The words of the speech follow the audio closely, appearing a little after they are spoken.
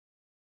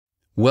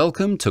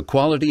Welcome to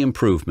Quality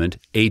Improvement,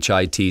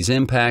 HIT's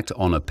Impact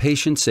on a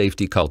Patient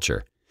Safety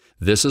Culture.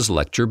 This is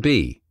Lecture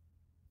B.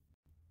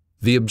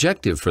 The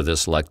objective for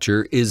this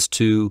lecture is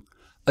to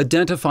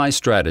identify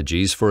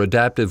strategies for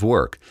adaptive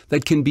work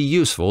that can be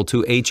useful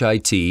to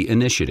HIT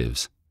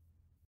initiatives.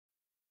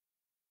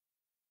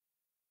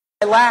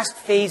 The last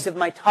phase of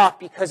my talk,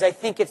 because I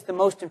think it's the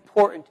most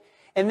important,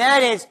 and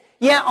that is,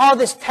 yeah, all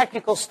this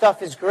technical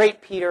stuff is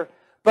great, Peter,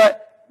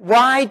 but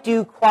why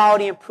do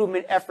quality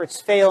improvement efforts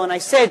fail? And I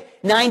said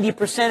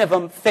 90% of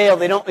them fail.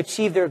 They don't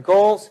achieve their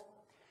goals.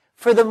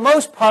 For the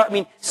most part, I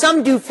mean,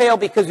 some do fail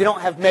because we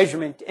don't have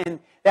measurement, and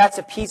that's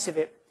a piece of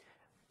it.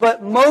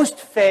 But most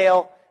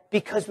fail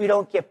because we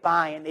don't get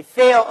buy-in. They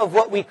fail of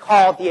what we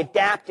call the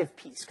adaptive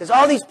piece, because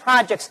all these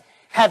projects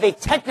have a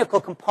technical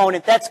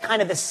component. That's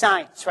kind of the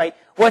science, right?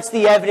 What's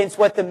the evidence,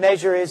 what the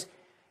measure is.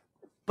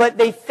 But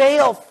they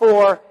fail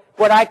for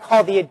what I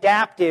call the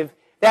adaptive.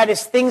 That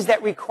is, things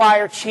that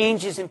require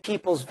changes in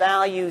people's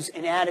values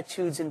and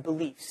attitudes and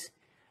beliefs.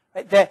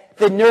 Right?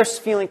 The nurse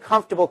feeling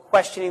comfortable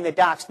questioning the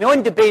docs. No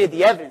one debated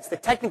the evidence. The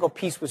technical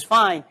piece was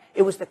fine.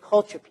 It was the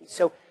culture piece.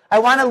 So I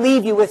want to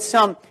leave you with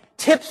some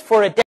tips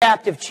for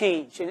adaptive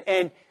change.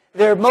 And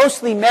they're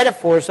mostly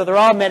metaphors, so they're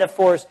all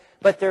metaphors,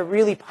 but they're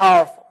really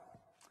powerful.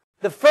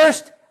 The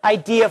first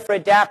idea for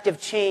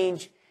adaptive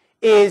change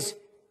is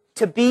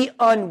to be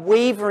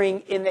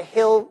unwavering in the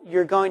hill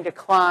you're going to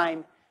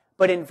climb,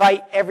 but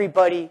invite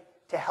everybody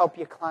to help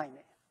you climb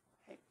it.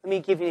 Okay? Let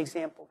me give you an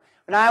example.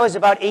 When I was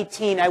about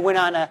 18, I went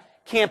on a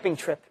camping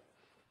trip,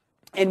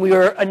 and we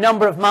were a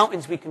number of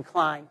mountains we can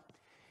climb.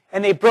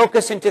 And they broke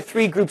us into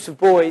 3 groups of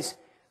boys,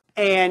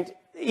 and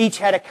each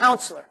had a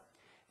counselor.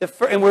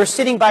 And we were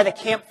sitting by the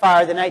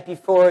campfire the night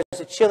before. It was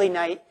a chilly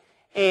night,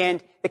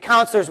 and the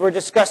counselors were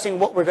discussing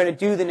what we're going to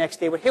do the next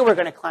day, what hill we're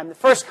going to climb. The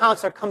first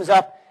counselor comes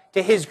up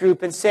to his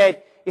group and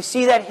said, "You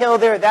see that hill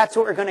there? That's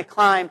what we're going to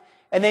climb."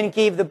 And then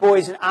gave the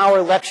boys an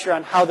hour lecture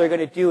on how they're going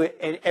to do it,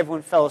 and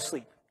everyone fell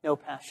asleep. No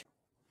passion.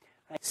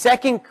 Right.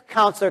 Second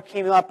counselor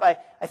came up,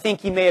 I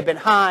think he may have been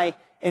high,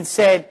 and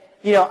said,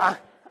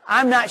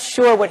 I'm not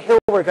sure what hill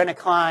we're going to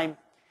climb.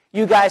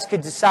 You guys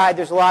could decide.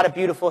 There's a lot of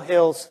beautiful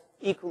hills.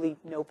 Equally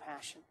no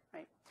passion.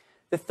 Right.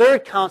 The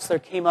third counselor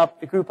came up,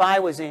 the group I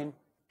was in,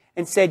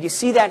 and said, "You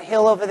see that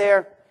hill over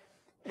there?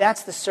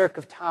 That's the Cirque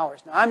of Towers.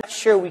 Now, I'm not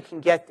sure we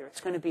can get there.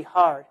 It's going to be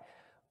hard.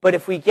 But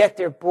if we get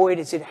there, boy,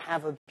 does it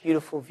have a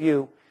beautiful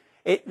view.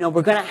 We're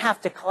going to have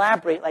to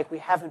collaborate like we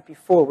haven't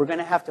before. We're going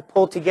to have to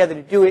pull together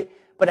to do it.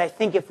 But I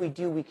think if we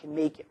do, we can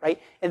make it,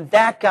 right?" And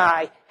that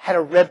guy had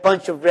a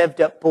bunch of revved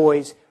up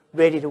boys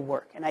ready to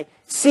work. And I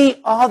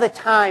see all the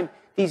time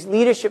these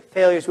leadership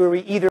failures where we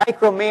either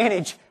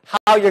micromanage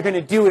how you're going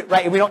to do it,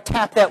 right, and we don't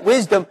tap that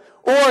wisdom,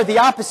 or the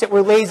opposite,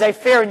 we're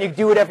laissez-faire and you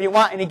do whatever you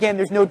want, and again,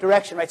 there's no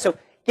direction, right? So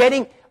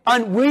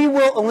we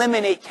will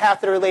eliminate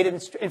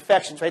catheter-related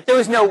infections, right? There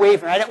was no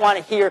wavering. I didn't want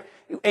to hear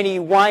any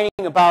whining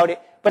about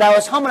it, but I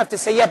was humble enough to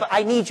say, yeah, but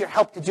I need your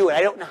help to do it.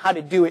 I don't know how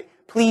to do it.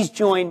 Please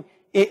join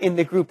in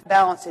the group.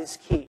 Balance is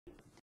key.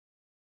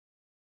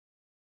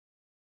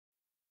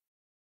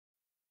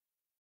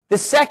 The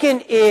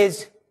second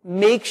is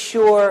make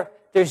sure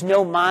there's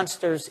no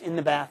monsters in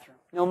the bathroom.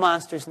 No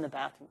monsters in the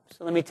bathroom.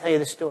 So let me tell you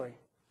the story.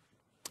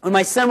 When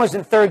my son was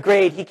in 3rd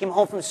grade, he came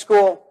home from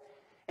school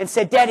and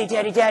said, "Daddy,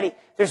 Daddy, Daddy,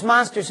 there's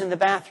monsters in the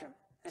bathroom."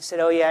 I said,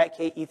 "Oh, yeah,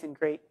 okay, Ethan,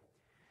 great."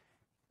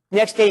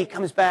 Next day, he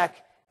comes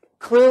back,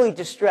 clearly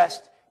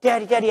distressed.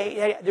 "Daddy, Daddy,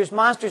 Daddy, there's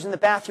monsters in the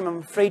bathroom. I'm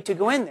afraid to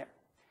go in there."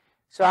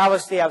 So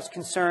obviously, I was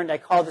concerned. I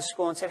called the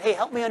school and said, "Hey,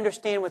 help me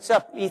understand what's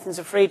up. Ethan's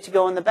afraid to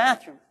go in the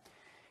bathroom."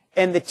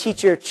 And the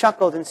teacher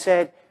chuckled and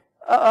said,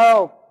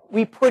 "Oh,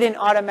 we put in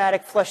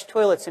automatic flush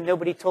toilets and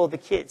nobody told the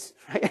kids."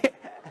 Right?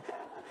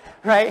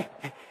 Right?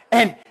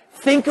 And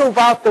think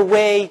about the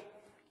way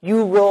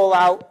you roll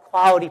out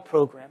quality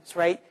programs,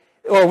 right?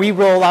 Or we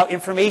roll out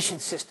information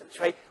systems,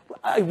 right?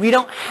 We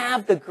don't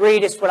have the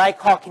greatest, what I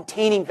call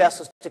containing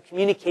vessels to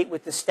communicate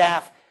with the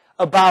staff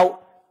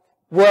about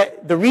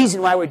the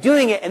reason why we're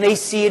doing it, and they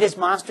see it as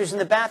monsters in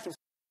the bathroom.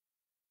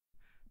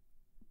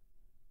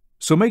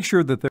 So make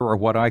sure that there are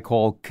what I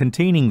call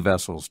containing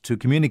vessels to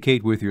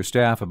communicate with your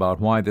staff about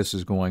why this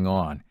is going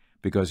on,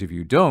 because if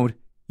you don't,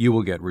 you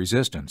will get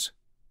resistance.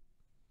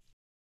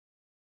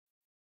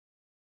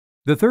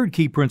 The third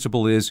key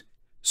principle is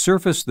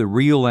surface the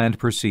real and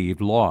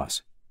perceived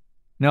loss.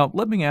 Now,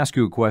 let me ask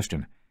you a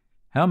question.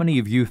 How many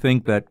of you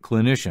think that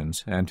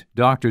clinicians, and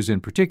doctors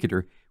in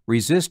particular,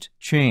 resist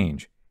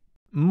change?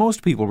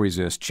 Most people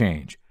resist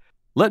change.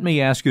 Let me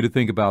ask you to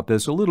think about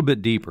this a little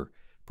bit deeper,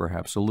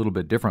 perhaps a little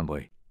bit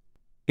differently.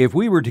 If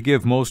we were to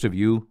give most of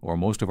you, or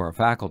most of our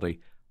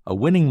faculty, a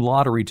winning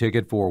lottery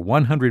ticket for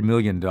 $100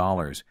 million,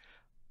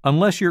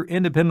 unless you're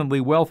independently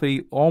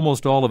wealthy,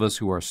 almost all of us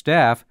who are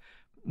staff,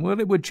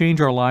 well, it would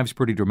change our lives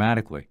pretty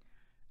dramatically.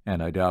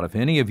 And I doubt if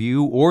any of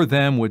you or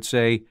them would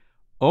say,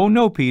 "Oh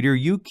no, Peter,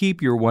 you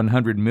keep your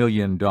 $100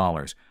 million.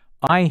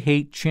 I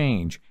hate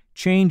change.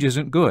 Change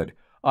isn't good.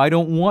 I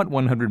don't want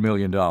 $100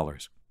 million.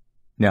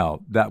 Now,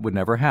 that would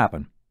never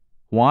happen.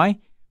 Why?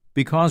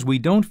 Because we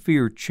don't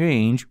fear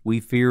change, we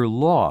fear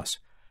loss,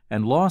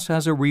 and loss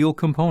has a real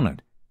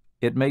component.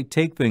 It may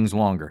take things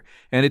longer,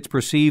 and it's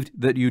perceived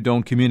that you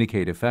don't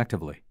communicate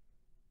effectively.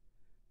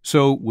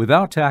 So,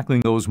 without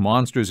tackling those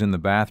monsters in the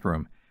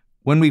bathroom,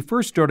 when we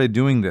first started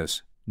doing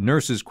this,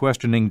 nurses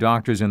questioning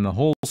doctors in the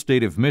whole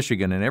state of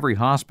Michigan in every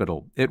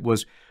hospital, it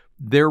was,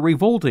 they're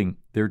revolting,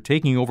 they're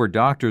taking over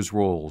doctors'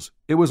 roles.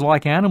 It was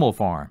like Animal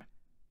Farm.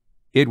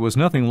 It was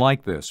nothing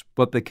like this,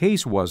 but the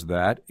case was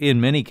that, in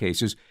many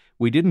cases,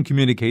 we didn't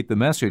communicate the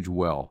message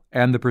well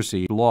and the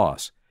perceived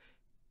loss.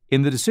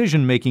 In the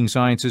decision-making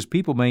sciences,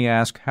 people may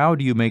ask, how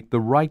do you make the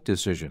right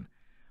decision?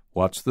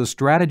 What's the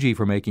strategy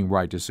for making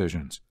right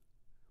decisions?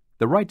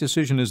 The right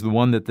decision is the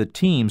one that the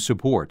team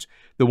supports,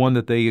 the one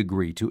that they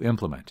agree to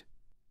implement.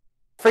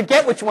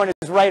 Forget which one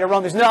is right or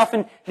wrong. There's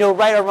often no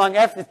right or wrong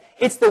effort.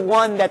 It's the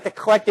one that the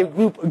collective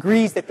group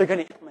agrees that they're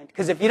going to implement.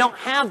 Because if you don't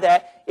have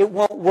that, it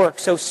won't work.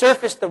 So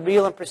surface the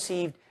real and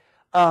perceived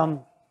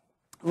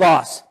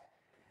loss.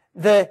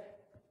 The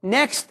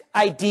next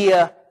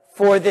idea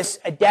for this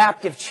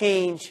adaptive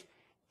change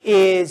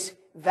is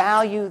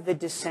value the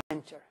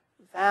dissenter.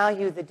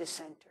 Value the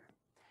dissenter.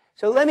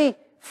 So let me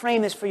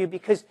frame this for you,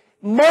 because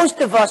most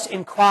of us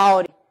in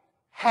quality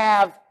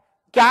have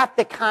got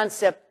the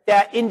concept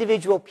that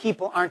individual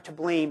people aren't to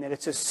blame, that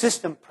it's a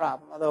system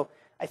problem. Although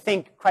I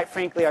think, quite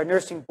frankly, our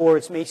nursing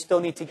boards may still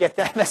need to get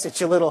that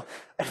message a little,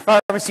 and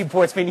pharmacy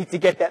boards may need to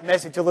get that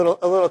message a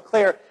little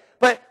clearer.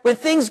 But when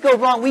things go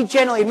wrong, we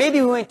generally,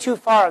 maybe we went too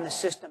far on the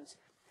systems.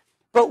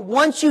 But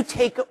once you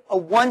take a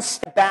one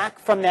step back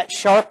from that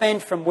sharp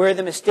end, from where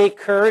the mistake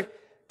occurred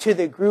to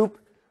the group,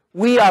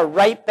 we are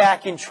right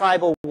back in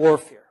tribal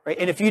warfare, right?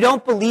 And if you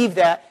don't believe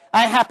that,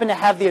 I happen to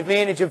have the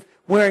advantage of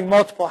wearing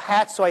multiple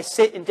hats, so I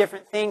sit in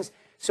different things.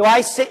 So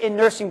I sit in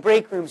nursing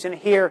break rooms and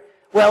hear,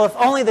 well, if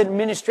only the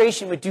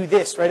administration would do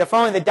this, right? If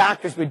only the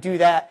doctors would do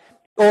that.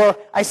 Or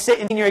I sit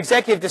in your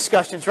executive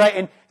discussions, right?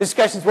 And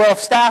discussions, well, if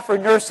staff or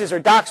nurses or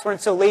docs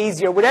weren't so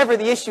lazy or whatever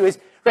the issue is,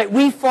 right?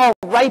 We fall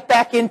right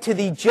back into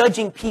the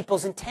judging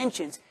people's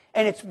intentions.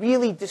 And it's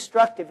really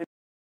destructive.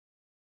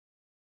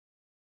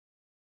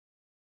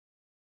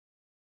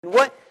 And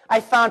what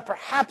I found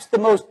perhaps the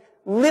most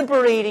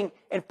liberating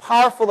and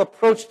powerful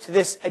approach to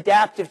this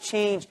adaptive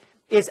change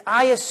is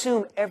I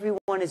assume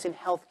everyone is in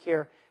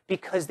healthcare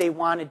because they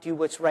want to do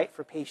what's right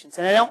for patients.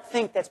 And I don't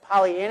think that's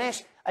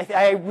Pollyannish.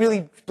 I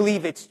really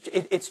believe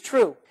it's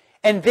true.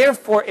 And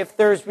therefore, if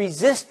there's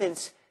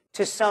resistance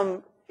to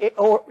something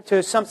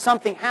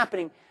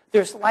happening,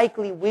 there's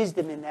likely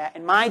wisdom in that.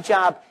 And my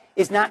job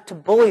is not to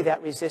bully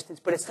that resistance,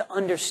 but it's to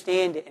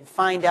understand it and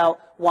find out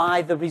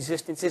why the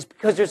resistance is.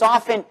 Because there's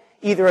often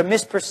either a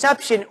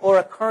misperception or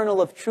a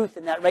kernel of truth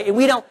in that, right? And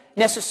we don't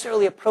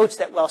necessarily approach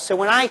that well. So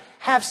when I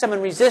have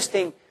someone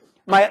resisting,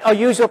 our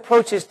usual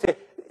approach is to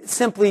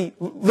simply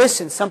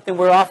listen, something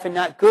we're often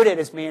not good at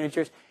as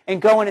managers,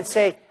 and go in and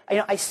say,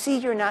 I see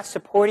you're not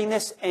supporting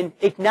this, and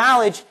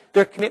acknowledge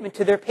their commitment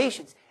to their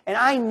patients. And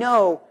I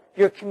know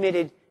you're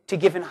committed to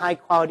giving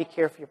high-quality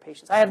care for your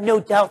patients. I have no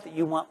doubt that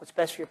you want what's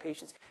best for your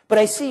patients. But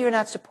I see you're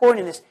not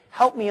supporting this.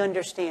 Help me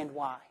understand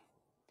why.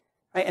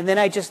 Right? And then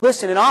I just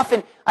listen. And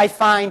often I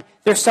find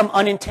there's some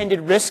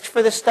unintended risks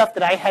for this stuff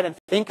that I hadn't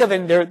think of,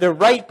 and they're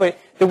right, but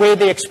the way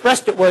they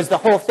expressed it was the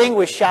whole thing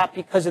was shot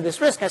because of this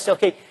risk. And I said,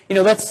 okay,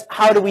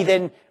 how do we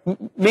then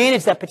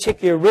manage that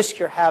particular risk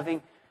you're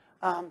having?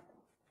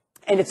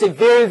 And it's a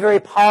very, very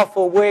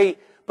powerful way,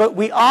 but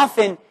we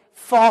often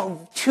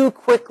fall too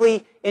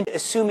quickly into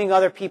assuming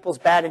other people's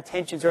bad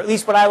intentions, or at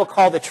least what I will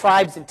call the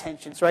tribe's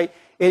intentions, right?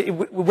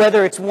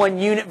 Whether it's one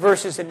unit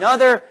versus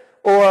another,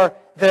 or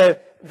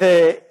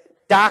the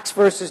docs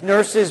versus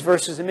nurses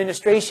versus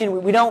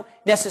administration. We don't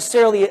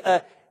necessarily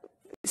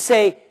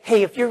say,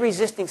 hey, if you're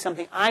resisting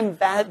something, I'm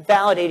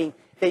validating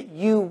that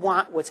you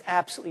want what's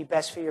absolutely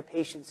best for your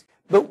patients.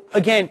 But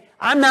again,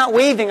 I'm not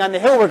waving on the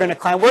hill we're going to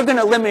climb. We're going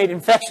to eliminate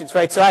infections,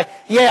 right? So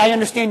I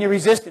understand your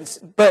resistance,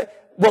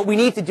 but what we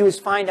need to do is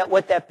find out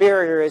what that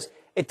barrier is.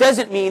 It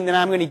doesn't mean that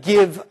I'm going to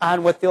give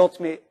on what the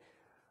ultimate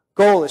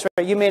goal is,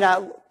 right? You may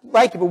not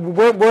like it, but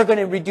we're going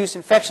to reduce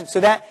infections. So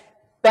that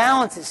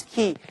balance is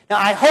key. Now,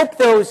 I hope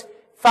those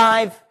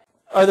 5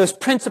 or those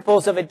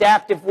principles of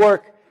adaptive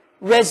work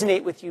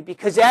resonate with you,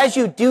 because as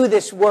you do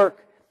this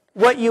work,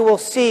 what you will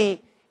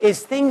see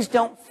is things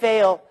don't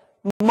fail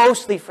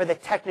mostly for the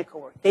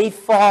technical work. They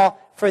fall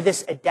for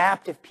this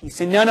adaptive piece.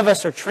 And none of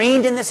us are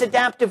trained in this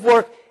adaptive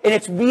work, and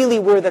it's really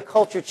where the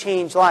culture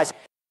change lies.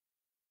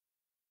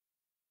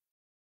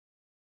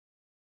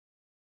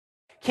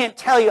 Can't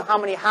tell you how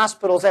many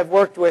hospitals I've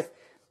worked with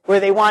where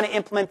they want to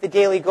implement the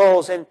daily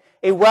goals, and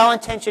a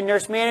well-intentioned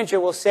nurse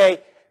manager will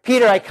say,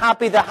 Peter, I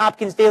copied the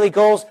Hopkins daily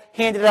goals,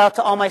 handed it out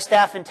to all my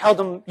staff, and told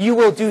them, you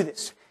will do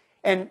this.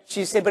 And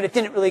she said, but it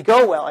didn't really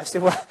go well. I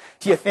said, well,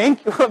 do you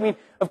think? I mean,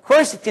 of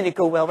course it didn't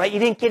go well, right? You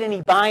didn't get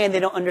any buy-in. They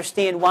don't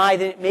understand why.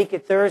 They didn't make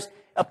it theirs.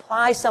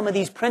 Apply some of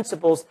these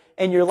principles,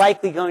 and you're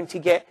likely going to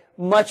get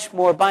much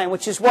more buy-in,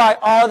 which is why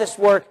all this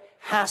work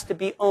has to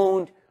be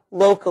owned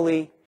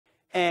locally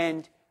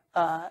and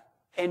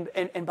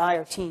by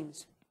our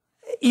teams.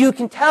 you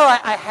can tell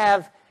I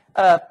have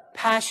a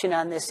passion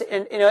on this,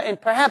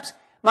 and perhaps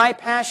my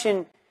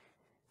passion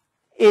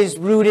is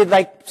rooted,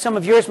 like some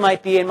of yours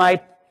might be, in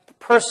my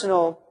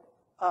personal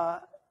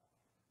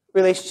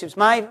relationships.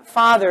 My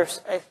father,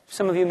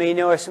 some of you may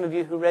know, or some of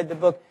you who read the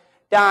book,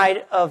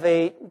 died of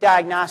a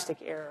diagnostic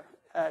error.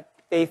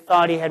 They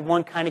thought he had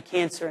one kind of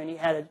cancer, and he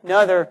had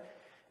another.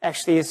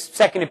 Actually, his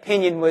second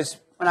opinion was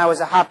when I was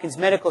a Hopkins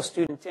medical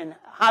student, and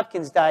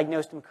Hopkins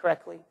diagnosed him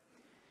correctly.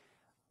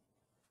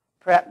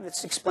 Perhaps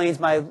this explains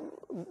my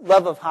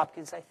love of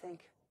Hopkins, I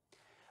think.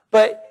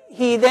 But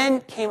he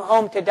then came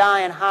home to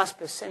die in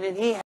hospice, and then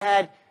he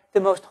had the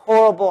most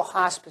horrible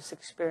hospice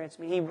experience.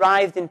 I mean, he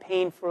writhed in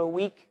pain for a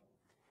week,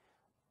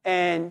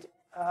 and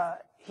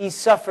he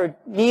suffered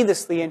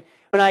needlessly. And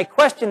when I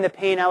questioned the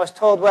pain, I was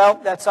told, well,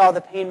 that's all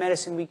the pain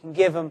medicine we can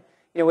give him,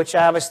 which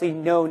I obviously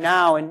know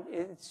now, and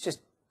it's just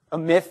a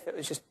myth. It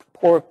was just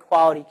poor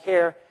quality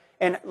care,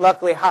 and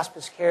luckily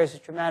hospice care is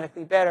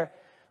dramatically better.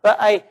 But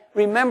I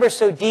remember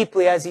so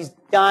deeply as he's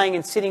dying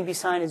and sitting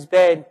beside his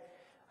bed.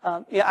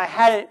 I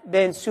hadn't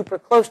been super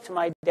close to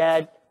my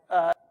dad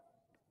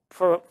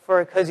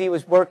because he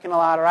was working a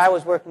lot, or I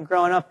was working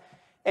growing up.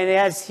 And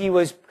as he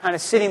was kind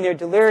of sitting there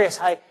delirious,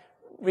 I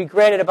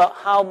regretted about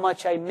how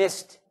much I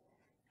missed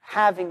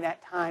having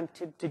that time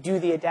to do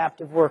the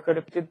adaptive work, or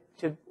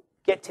to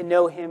get to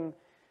know him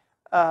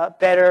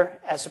better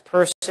as a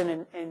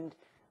person and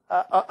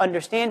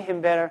understand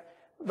him better.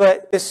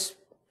 But this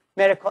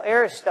medical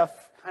error stuff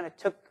kind of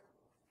took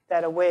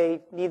that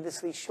away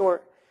needlessly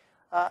short.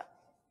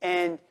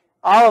 And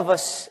all of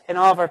us and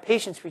all of our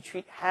patients we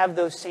treat have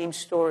those same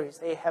stories.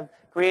 They have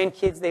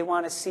grandkids they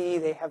want to see.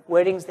 They have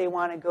weddings they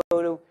want to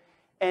go to.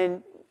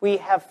 And we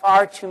have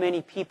far too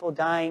many people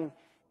dying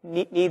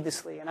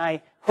needlessly. And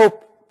I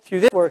hope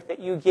through this work that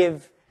you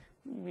give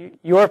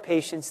your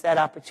patients that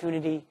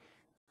opportunity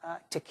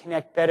to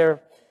connect better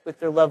with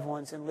their loved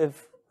ones and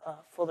live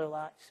fuller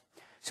lives.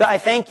 So I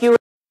thank you.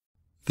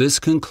 This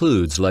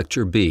concludes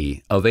Lecture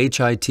B of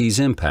HIT's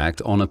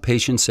impact on a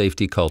patient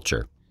safety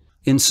culture.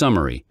 In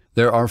summary,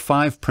 there are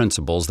 5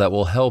 principles that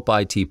will help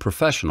IT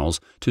professionals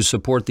to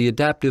support the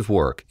adaptive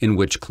work in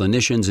which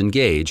clinicians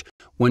engage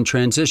when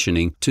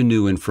transitioning to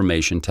new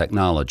information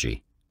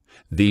technology.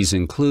 These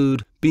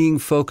include being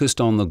focused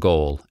on the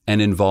goal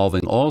and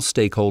involving all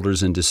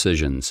stakeholders in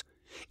decisions,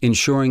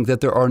 ensuring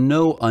that there are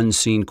no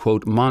unseen,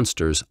 quote,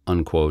 monsters,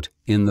 unquote,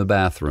 in the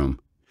bathroom,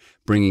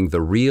 bringing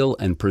the real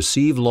and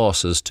perceived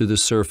losses to the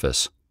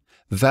surface,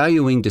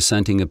 valuing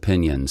dissenting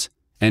opinions,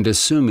 and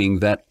assuming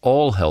that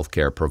all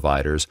healthcare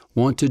providers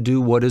want to do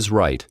what is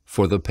right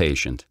for the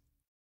patient.